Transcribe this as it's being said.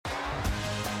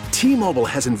T-Mobile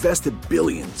has invested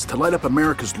billions to light up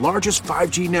America's largest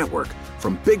 5G network,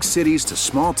 from big cities to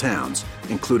small towns,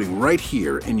 including right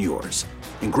here in yours.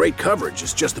 And great coverage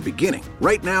is just the beginning.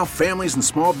 Right now, families and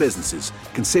small businesses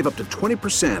can save up to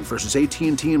 20% versus AT&T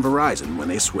and Verizon when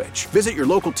they switch. Visit your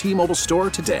local T-Mobile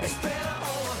store today.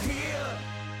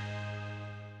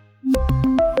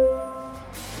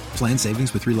 Plan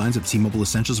savings with 3 lines of T-Mobile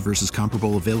Essentials versus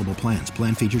comparable available plans.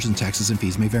 Plan features and taxes and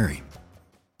fees may vary.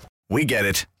 We get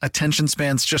it. Attention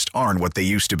spans just aren't what they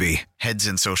used to be. Heads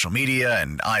in social media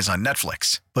and eyes on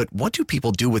Netflix. But what do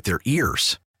people do with their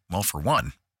ears? Well, for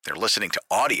one, they're listening to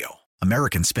audio.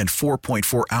 Americans spend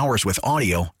 4.4 hours with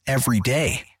audio every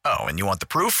day. Oh, and you want the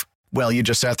proof? Well, you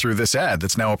just sat through this ad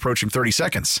that's now approaching 30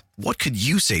 seconds. What could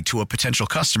you say to a potential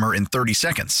customer in 30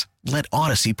 seconds? Let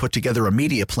Odyssey put together a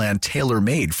media plan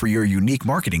tailor-made for your unique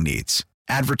marketing needs.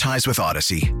 Advertise with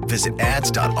Odyssey. Visit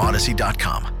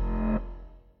ads.odyssey.com.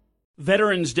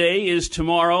 Veterans Day is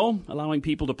tomorrow, allowing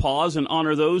people to pause and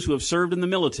honor those who have served in the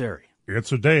military.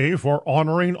 It's a day for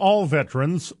honoring all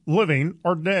veterans, living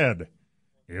or dead.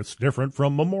 It's different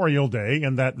from Memorial Day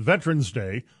in that Veterans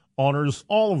Day honors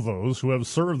all of those who have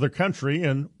served the country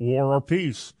in war or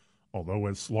peace, although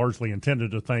it's largely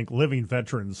intended to thank living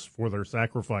veterans for their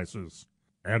sacrifices.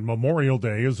 And Memorial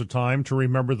Day is a time to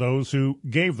remember those who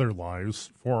gave their lives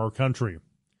for our country.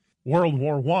 World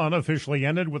War I officially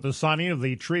ended with the signing of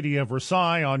the Treaty of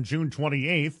Versailles on June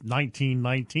 28,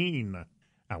 1919.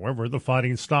 However, the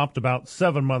fighting stopped about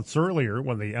 7 months earlier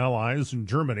when the Allies and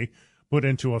Germany put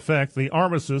into effect the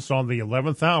armistice on the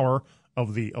 11th hour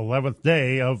of the 11th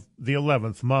day of the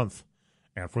 11th month.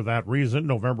 And for that reason,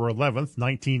 November 11th,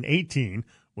 1918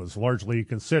 was largely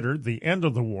considered the end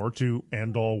of the war to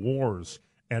end all wars,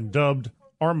 and dubbed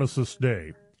Armistice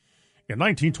Day. In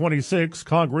 1926,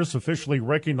 Congress officially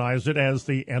recognized it as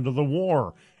the end of the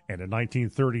war, and in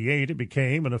 1938 it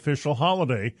became an official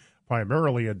holiday,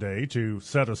 primarily a day to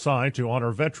set aside to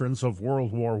honor veterans of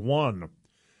World War I.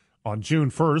 On June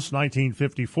 1st,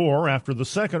 1954, after the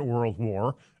Second World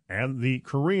War and the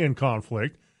Korean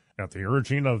conflict, at the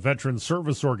urging of veteran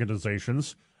service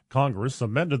organizations, Congress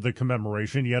amended the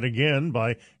commemoration yet again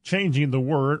by changing the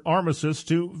word armistice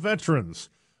to veterans,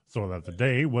 so that the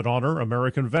day would honor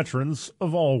American veterans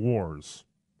of all wars.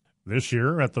 This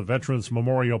year, at the Veterans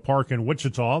Memorial Park in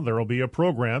Wichita, there will be a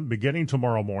program beginning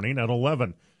tomorrow morning at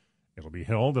 11. It'll be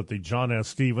held at the John S.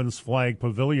 Stevens Flag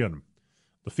Pavilion.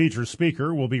 The featured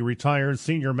speaker will be retired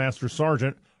Senior Master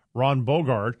Sergeant Ron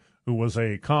Bogart, who was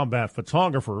a combat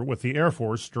photographer with the Air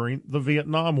Force during the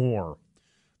Vietnam War.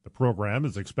 The program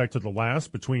is expected to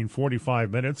last between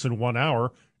 45 minutes and 1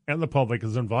 hour, and the public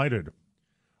is invited.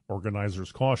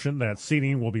 Organizers caution that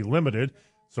seating will be limited,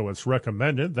 so it's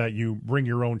recommended that you bring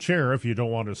your own chair if you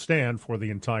don't want to stand for the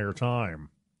entire time.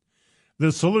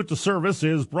 This Salute to Service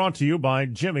is brought to you by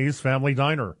Jimmy's Family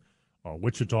Diner, a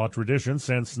Wichita tradition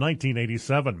since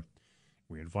 1987.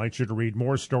 We invite you to read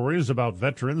more stories about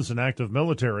veterans and active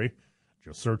military.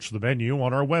 Just search the menu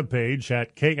on our webpage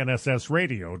at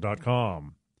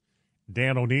knssradio.com.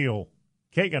 Dan O'Neill,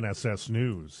 KNSS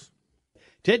News.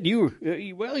 Ted,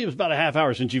 it was about a half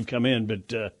hour since you've come in,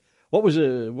 but what were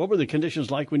the conditions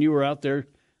like when you were out there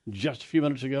just a few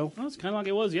minutes ago? Well, it's kind of like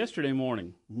it was yesterday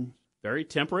morning. Mm-hmm. Very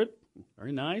temperate,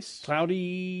 very nice.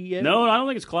 Cloudy? No, I don't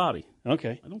think it's cloudy.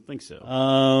 Okay. I don't think so.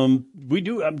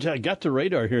 I got the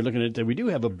radar here looking at that. We do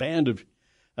have a band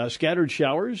of scattered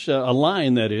showers, a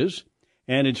line that is,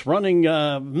 and it's running,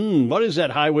 what is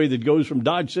that highway that goes from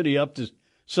Dodge City up to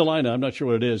Salina? I'm not sure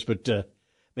what it is, but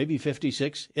maybe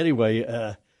 56.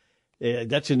 Anyway,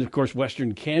 that's in, of course,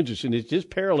 western Kansas, and it just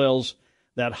parallels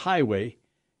that highway.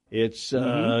 It's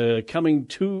coming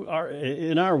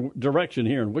in our direction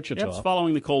here in Wichita. Yeah, it's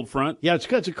following the cold front. Yeah,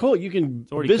 it's a cold. You can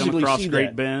visibly come across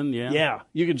Great Bend. Yeah, yeah,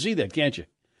 you can see that, can't you?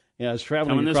 Yeah, it's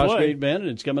traveling across Great Bend,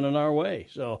 and it's coming in our way.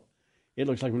 So it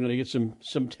looks like we're going to get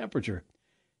some temperature.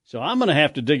 So I'm going to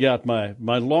have to dig out my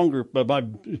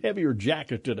heavier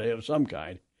jacket today of some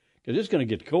kind, because it's going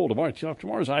to get cold tomorrow.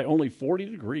 Tomorrow's high only 40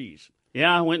 degrees.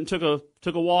 Yeah, I went and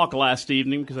took a walk last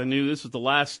evening because I knew this was the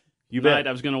last night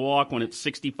I was going to walk when it's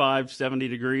 65, 70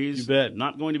 degrees. You bet.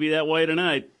 Not going to be that way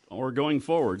tonight or going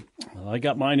forward. Well, I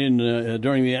got mine in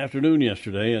during the afternoon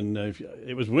yesterday, and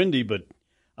it was windy, but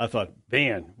I thought,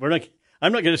 man,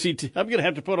 I'm not going to see. I'm going to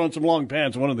have to put on some long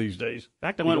pants one of these days. In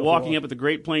fact, I went walking up at the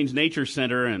Great Plains Nature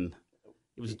Center, and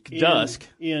it was dusk.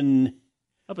 On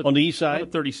the east side? Up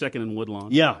at 32nd and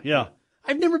Woodlawn. Yeah.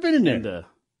 I've never been in there. And,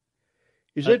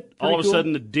 is it all of cool? a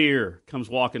sudden, a deer comes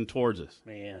walking towards us.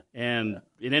 Man. And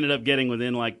it ended up getting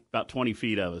within about 20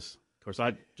 feet of us. Of course,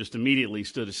 I just immediately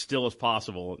stood as still as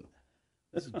possible.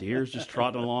 This deer's just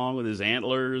trotting along with his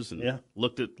antlers and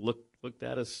looked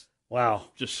at us. Wow.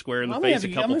 Just square in the face a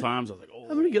couple times. I was like, oh.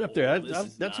 I'm going to get up there.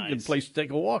 That's nice. a good place to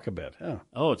take a walk, I bet. Huh?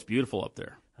 Oh, it's beautiful up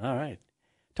there. All right.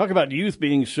 Talk about youth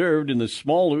being served in the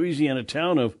small Louisiana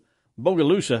town of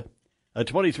Bogalusa. A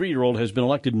 23-year-old has been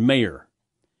elected mayor.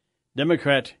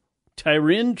 Democrat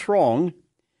Tyrone Trong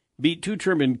beat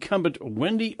two-term incumbent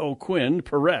Wendy O'Quinn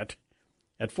Perrette.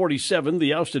 At 47,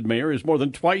 the ousted mayor is more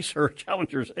than twice her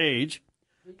challenger's age.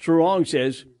 Truong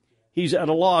says he's at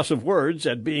a loss of words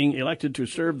at being elected to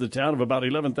serve the town of about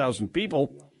 11,000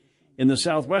 people in the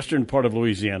southwestern part of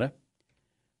Louisiana.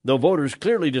 Though voters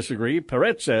clearly disagree,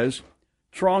 Perrette says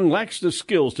Trong lacks the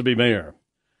skills to be mayor,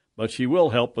 but she will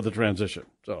help with the transition.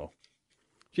 So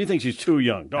she thinks he's too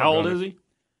young. How old is he?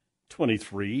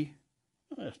 23.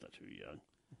 Well, that's not too young.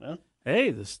 Well, hey,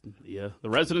 the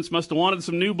residents must have wanted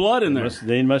some new blood in there.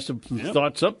 They must have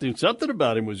thought something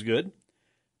about him was good.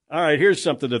 All right, here's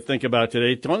something to think about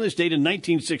today. On this date in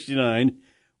 1969,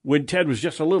 when Ted was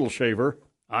just a little shaver.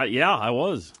 Yeah, I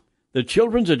was. The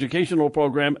children's educational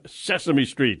program Sesame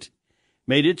Street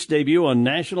made its debut on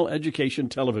national education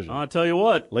television. I'll tell you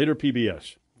what. Later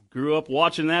PBS. Grew up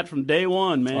watching that from day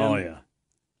one, man. Oh, yeah.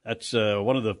 That's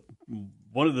one of the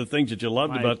things that you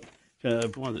loved about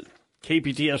one of the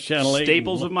KPTS Channel 8.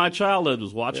 Staples of my childhood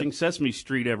was watching Sesame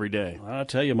Street every day. I'll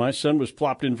tell you, my son was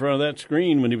plopped in front of that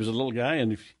screen when he was a little guy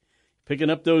and picking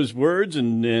up those words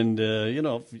and you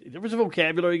know, there was a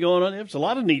vocabulary going on. There was a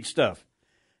lot of neat stuff.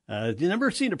 You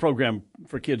never seen a program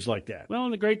for kids like that. Well,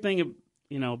 and the great thing,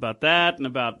 about that and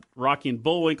about Rocky and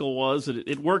Bullwinkle was that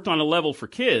it worked on a level for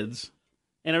kids,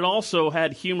 and it also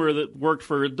had humor that worked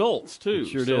for adults too. It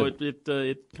sure did. So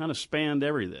it kind of spanned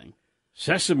everything.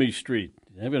 Sesame Street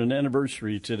having an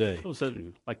anniversary today. What was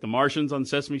that? Like the Martians on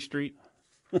Sesame Street?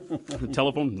 The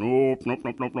telephone? Nope.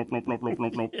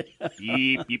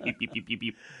 Beep, beep, beep, beep, beep,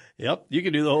 beep. Yep, you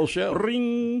can do the whole show.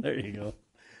 Ring. There you go.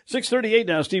 6:38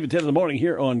 now, Steve, at 10 in the morning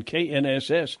here on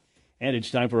KNSS. And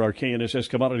it's time for our KNSS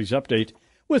Commodities Update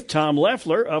with Tom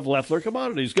Leffler of Leffler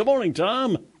Commodities. Good morning,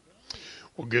 Tom.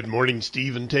 Well, good morning,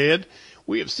 Steve and Ted.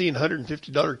 We have seen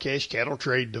 $150 cash cattle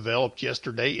trade developed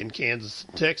yesterday in Kansas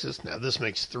and Texas. Now, this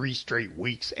makes 3 straight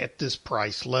weeks at this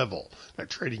price level. Now,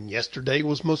 trading yesterday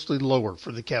was mostly lower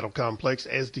for the cattle complex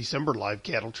as December live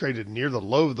cattle traded near the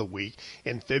low of the week,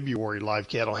 and February live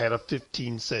cattle had a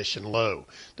 15-session low.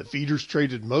 The feeders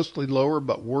traded mostly lower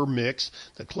but were mixed.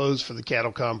 The close for the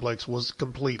cattle complex was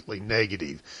completely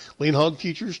negative. Lean hog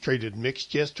futures traded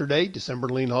mixed yesterday. December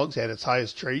lean hogs had its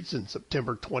highest trade since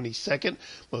September 22nd.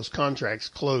 Most contracts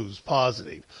closed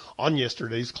positive. On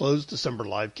yesterday's close, December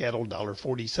live cattle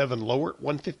 $1.47 lower at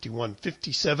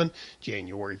 $151.57.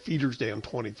 January feeders down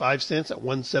 25 cents at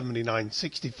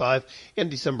 $179.65,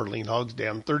 and December lean hogs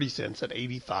down 30 cents at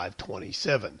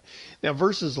 $85.27. Now,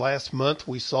 versus last month,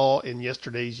 we saw in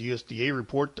yesterday's USDA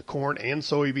report the corn and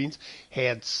soybeans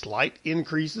had slight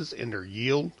increases in their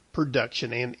yield,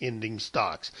 production, and ending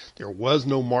stocks. There was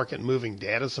no market-moving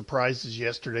data surprises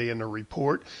yesterday in the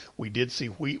report. We did see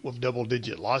wheat with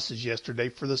double-digit losses yesterday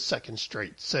for the second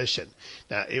straight session.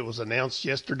 Now, it was announced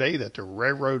yesterday that the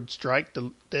railroad strike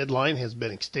deadline has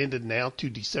been extended now to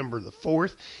December the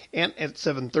 4th, and at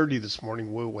 7:30 this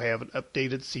morning we will have an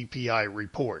updated CPI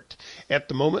report. At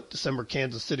the moment, December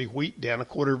Kansas City wheat down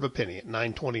 1/4 penny at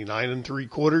 $9.29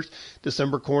 3/4.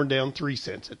 December corn down 3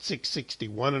 cents at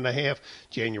 $6.61 1/2.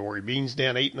 January beans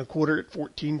down 8 1/4 at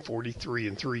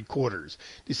 $14.43 3/4.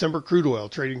 December crude oil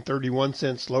trading 31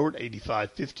 cents lower at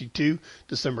 $85.52.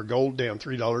 December gold down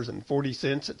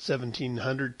 $3.40 at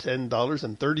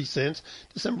 $1,710.30.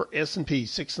 December S&P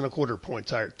 6 1/4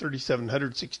 points higher at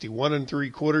 3,761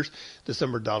 3/4.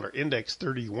 December dollar index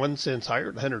 31 cents higher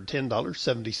at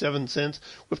 $110.77,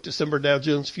 with December Dow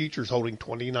Jones futures holding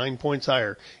 29 points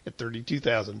higher at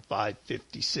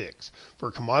 32,556.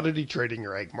 For commodity trading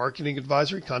or ag marketing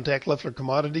advisory, contact Leffler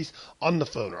Commodities on the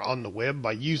phone or on the web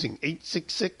by using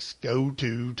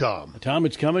 866-GO-TO-TOM. Tom,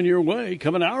 it's coming your way,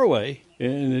 coming our way,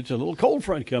 and it's a little cold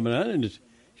front coming on, and it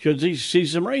should see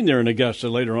some rain there in Augusta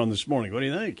later on this morning. What do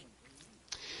you think?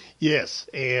 Yes,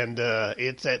 and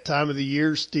it's that time of the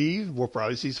year, Steve. We'll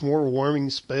probably see some more warming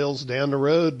spells down the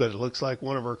road, but it looks like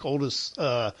one of our coldest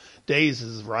days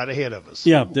is right ahead of us.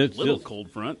 Yeah, that's a little cold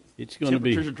front. It's going to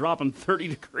be. Temperatures are dropping 30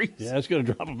 degrees. Yeah, it's going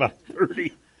to drop about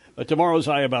 30. But tomorrow's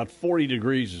high about 40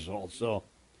 degrees is all. So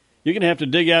you're going to have to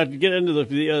dig out, get into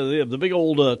the big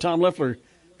old Tom Leffler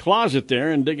closet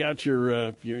there, and dig out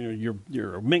your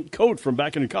mink coat from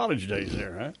back in the college days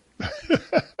there, huh?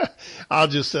 I'll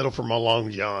just settle for my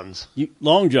long johns.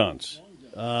 Long johns.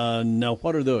 Now,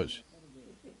 what are those?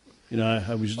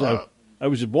 I was I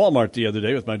was at Walmart the other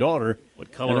day with my daughter.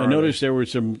 What color and I are noticed there were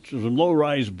some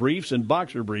low-rise briefs and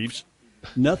boxer briefs.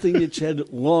 Nothing that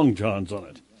said Long Johns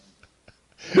on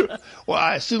it. Well,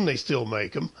 I assume they still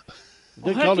make them.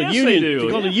 They Well, call it heck, a yes, they union. do,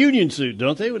 They call it a yeah. union suit,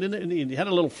 don't they? And it had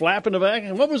a little flap in the back.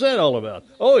 And what was that all about?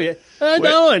 Oh yeah, I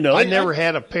know. I never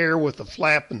had a pair with a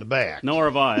flap in the back. Nor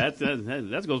have I.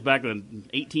 That goes back to the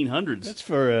 1800s. That's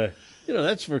for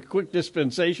that's for quick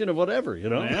dispensation of whatever.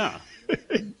 Yeah.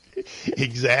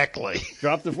 Exactly.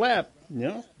 Drop the flap.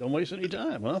 Don't waste any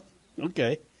time, huh?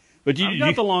 Okay, but I've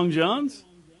got the Long Johns.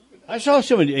 I saw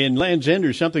some in Land's End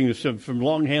or something from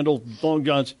long-handled Long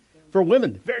Johns for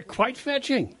women. They're quite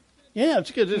fetching. Yeah,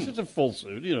 it's good. It's a full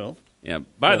suit, Yeah.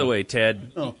 By the way,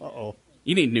 Ted, Oh,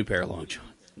 you need a new pair of Long Johns.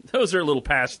 Those are a little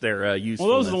past their usefulness.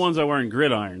 Well, those are the ones I wear in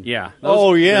gridiron. Yeah.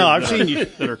 I've seen you.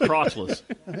 That are crotchless.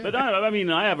 But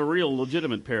I have a real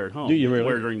legitimate pair at home. Do you really? To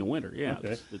wear during the winter. Yeah,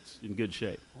 Okay. it's in good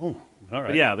shape. Oh, all right.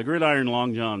 But yeah, the gridiron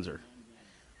Long Johns are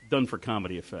done for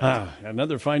comedy effect.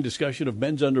 Another fine discussion of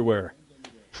men's underwear.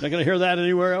 Not going to hear that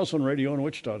anywhere else on radio in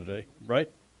Wichita today,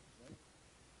 right?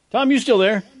 Tom, you still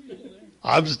there?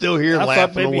 I'm still here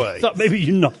laughing away. Thought maybe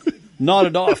you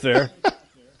nodded off there.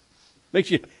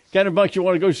 Makes you want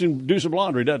to go do some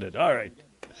laundry, doesn't it? All right.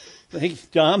 Thanks,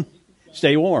 Tom.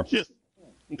 Stay warm. Yes.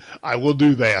 I will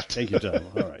do that. Thank you, Tom.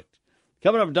 All right.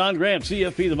 Coming up, Don Grant,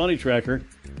 CFP, the money tracker.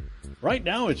 Right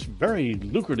now, it's very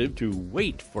lucrative to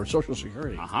wait for Social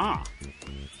Security. Aha.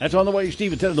 That's on the way,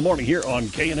 Steve, at 10 in the morning here on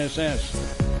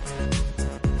KNSS.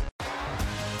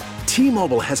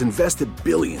 T-Mobile has invested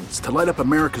billions to light up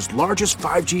America's largest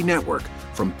 5G network,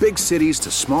 from big cities to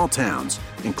small towns,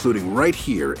 including right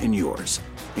here in yours.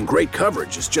 And great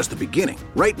coverage is just the beginning.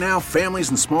 Right now, families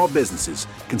and small businesses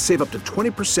can save up to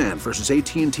 20% versus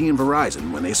AT&T and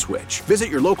Verizon when they switch. Visit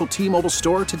your local T-Mobile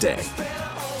store today.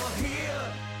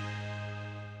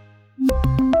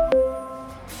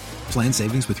 Plan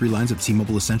savings with 3 lines of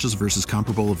T-Mobile Essentials versus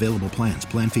comparable available plans.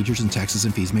 Plan features and taxes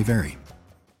and fees may vary.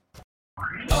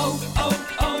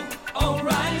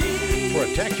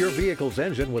 Protect your vehicle's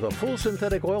engine with a full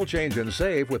synthetic oil change and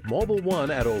save with Mobile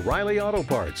One at O'Reilly Auto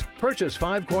Parts. Purchase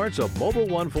 5 quarts of Mobile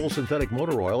One full synthetic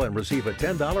motor oil and receive a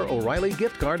 $10 O'Reilly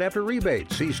gift card after rebate.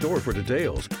 See store for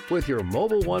details. With your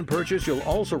Mobile One purchase, you'll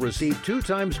also receive 2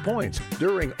 times points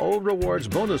during O Rewards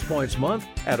Bonus Points Month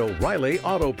at O'Reilly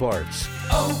Auto Parts.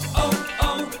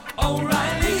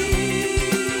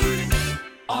 O'Reilly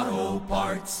Auto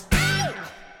Parts.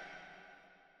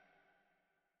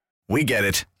 We get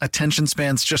it. Attention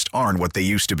spans just aren't what they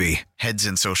used to be. Heads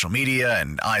in social media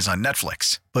and eyes on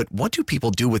Netflix. But what do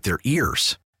people do with their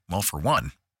ears? Well, for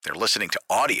one, they're listening to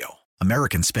audio.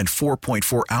 Americans spend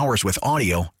 4.4 hours with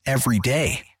audio every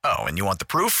day. Oh, and you want the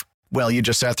proof? Well, you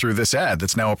just sat through this ad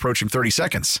that's now approaching 30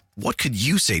 seconds. What could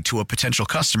you say to a potential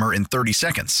customer in 30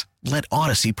 seconds? Let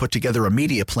Odyssey put together a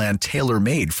media plan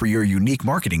tailor-made for your unique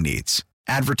marketing needs.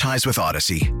 Advertise with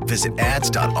Odyssey. Visit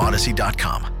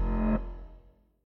ads.odyssey.com.